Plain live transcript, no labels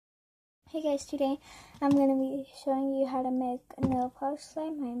Hey guys, today I'm going to be showing you how to make a nail polish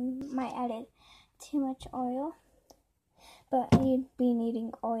slime. I might add too much oil, but you'd be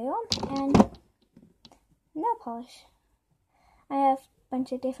needing oil and nail polish. I have a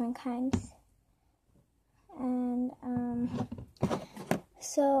bunch of different kinds, and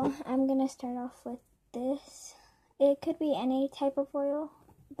so I'm going to start off with this. It could be any type of oil,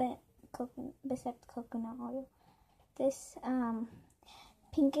 but besides coconut oil. This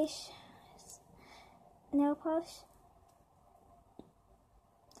pinkish nail polish.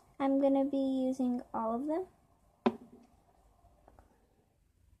 I'm going to be using all of them.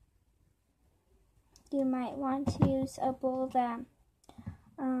 You might want to use a bowl that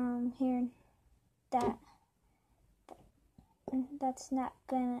that's not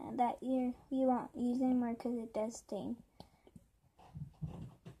gonna, that you won't use anymore because it does stain,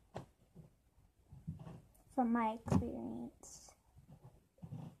 from my experience.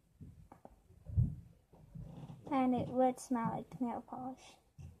 And it would smell like nail polish.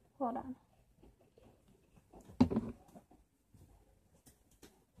 Hold on.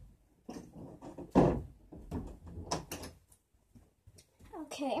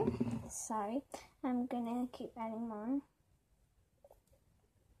 Okay, sorry. I'm gonna keep adding more.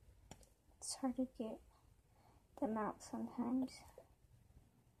 It's hard to get them out sometimes.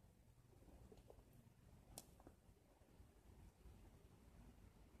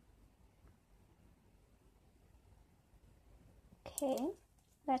 Okay,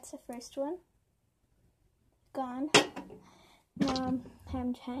 that's the first one. Gone. Now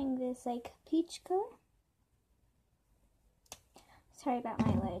I'm trying this like peach color. Sorry about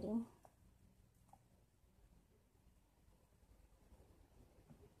my lighting.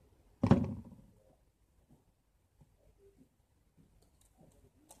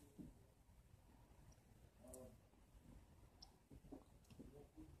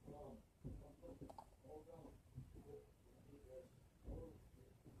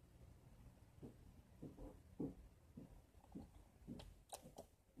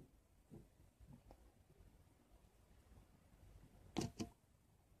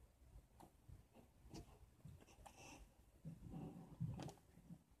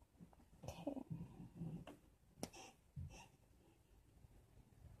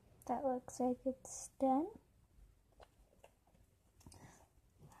 That looks like it's done.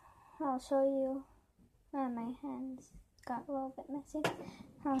 I'll show you. My hands got a little bit messy.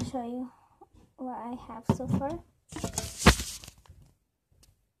 I'll show you what I have so far.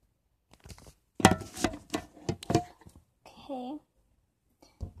 Okay.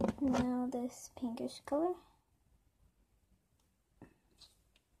 Now this pinkish color.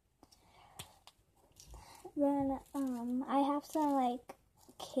 Then I have some like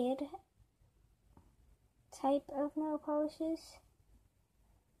kid type of nail polishes,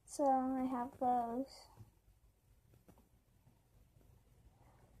 so I have those.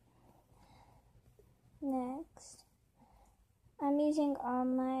 Next, I'm using all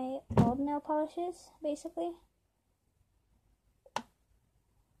my old nail polishes, basically.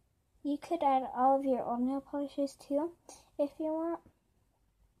 You could add all of your old nail polishes too, if you want,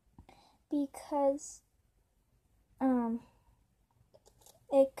 because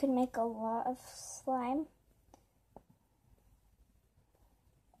it could make a lot of slime.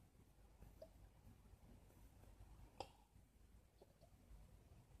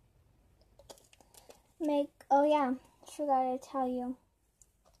 Oh yeah, forgot to tell you.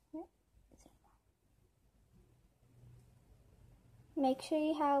 Make sure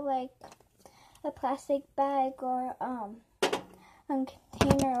you have like a plastic bag or a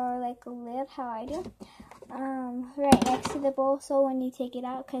container or like a lid, how I do, right next to the bowl, so when you take it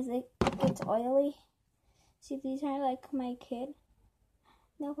out, because it gets oily. See, these are like my kid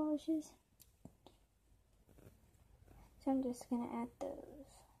nail polishes, so I'm just gonna add those.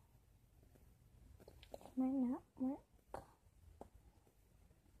 Might not work.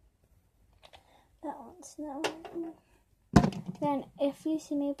 That one's not working. Then if you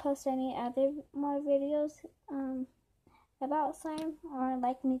see me post any other more videos about slime, or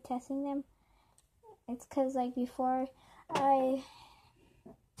like me testing them, it's because like before I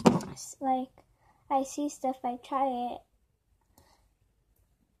see stuff, I try it.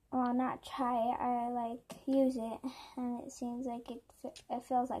 Well, not try it, I like use it, and it seems like it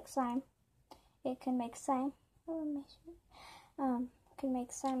feels like slime. It can make slime. Can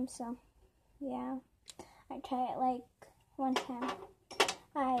make slime, so yeah. I tried it like one time.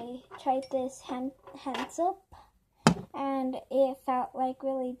 I tried this hand soap, and it felt like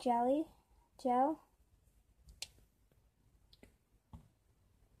really gel.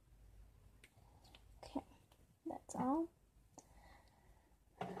 Okay, that's all.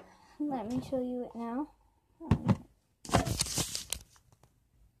 let me show you it now.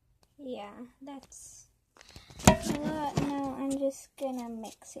 Yeah, that's a lot. Now I'm just gonna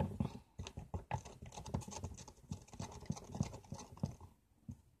mix it.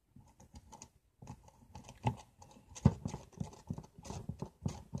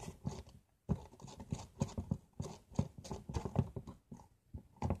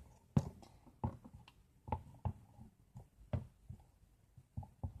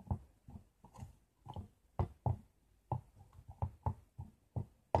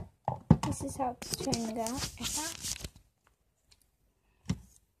 This is how it's turning out.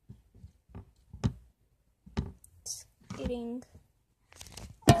 It's getting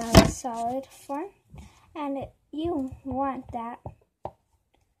a solid form, and you want that.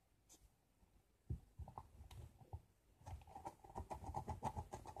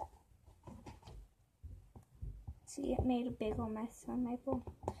 See, it made a big old mess on my bowl.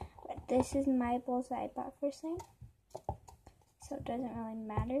 But this is my bowls that I bought for slime, so it doesn't really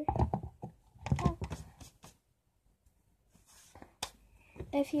matter.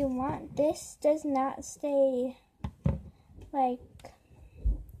 If you want, this does not stay like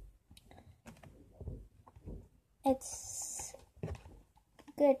it's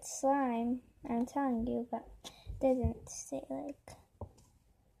good slime, I'm telling you, but it doesn't stay like.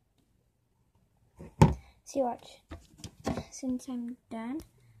 See, watch. Since I'm done,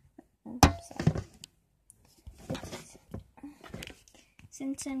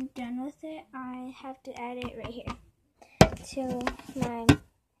 since I'm done with it, I have to add it right here to my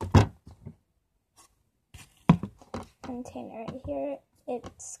container right here.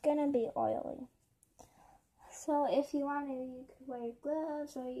 It's gonna be oily, so if you wanted, you could wear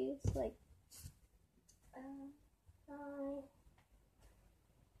gloves or use like I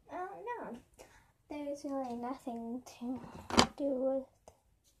don't know. There's really nothing to do with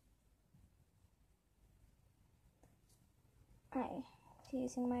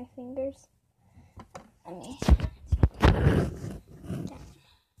using my fingers. Let me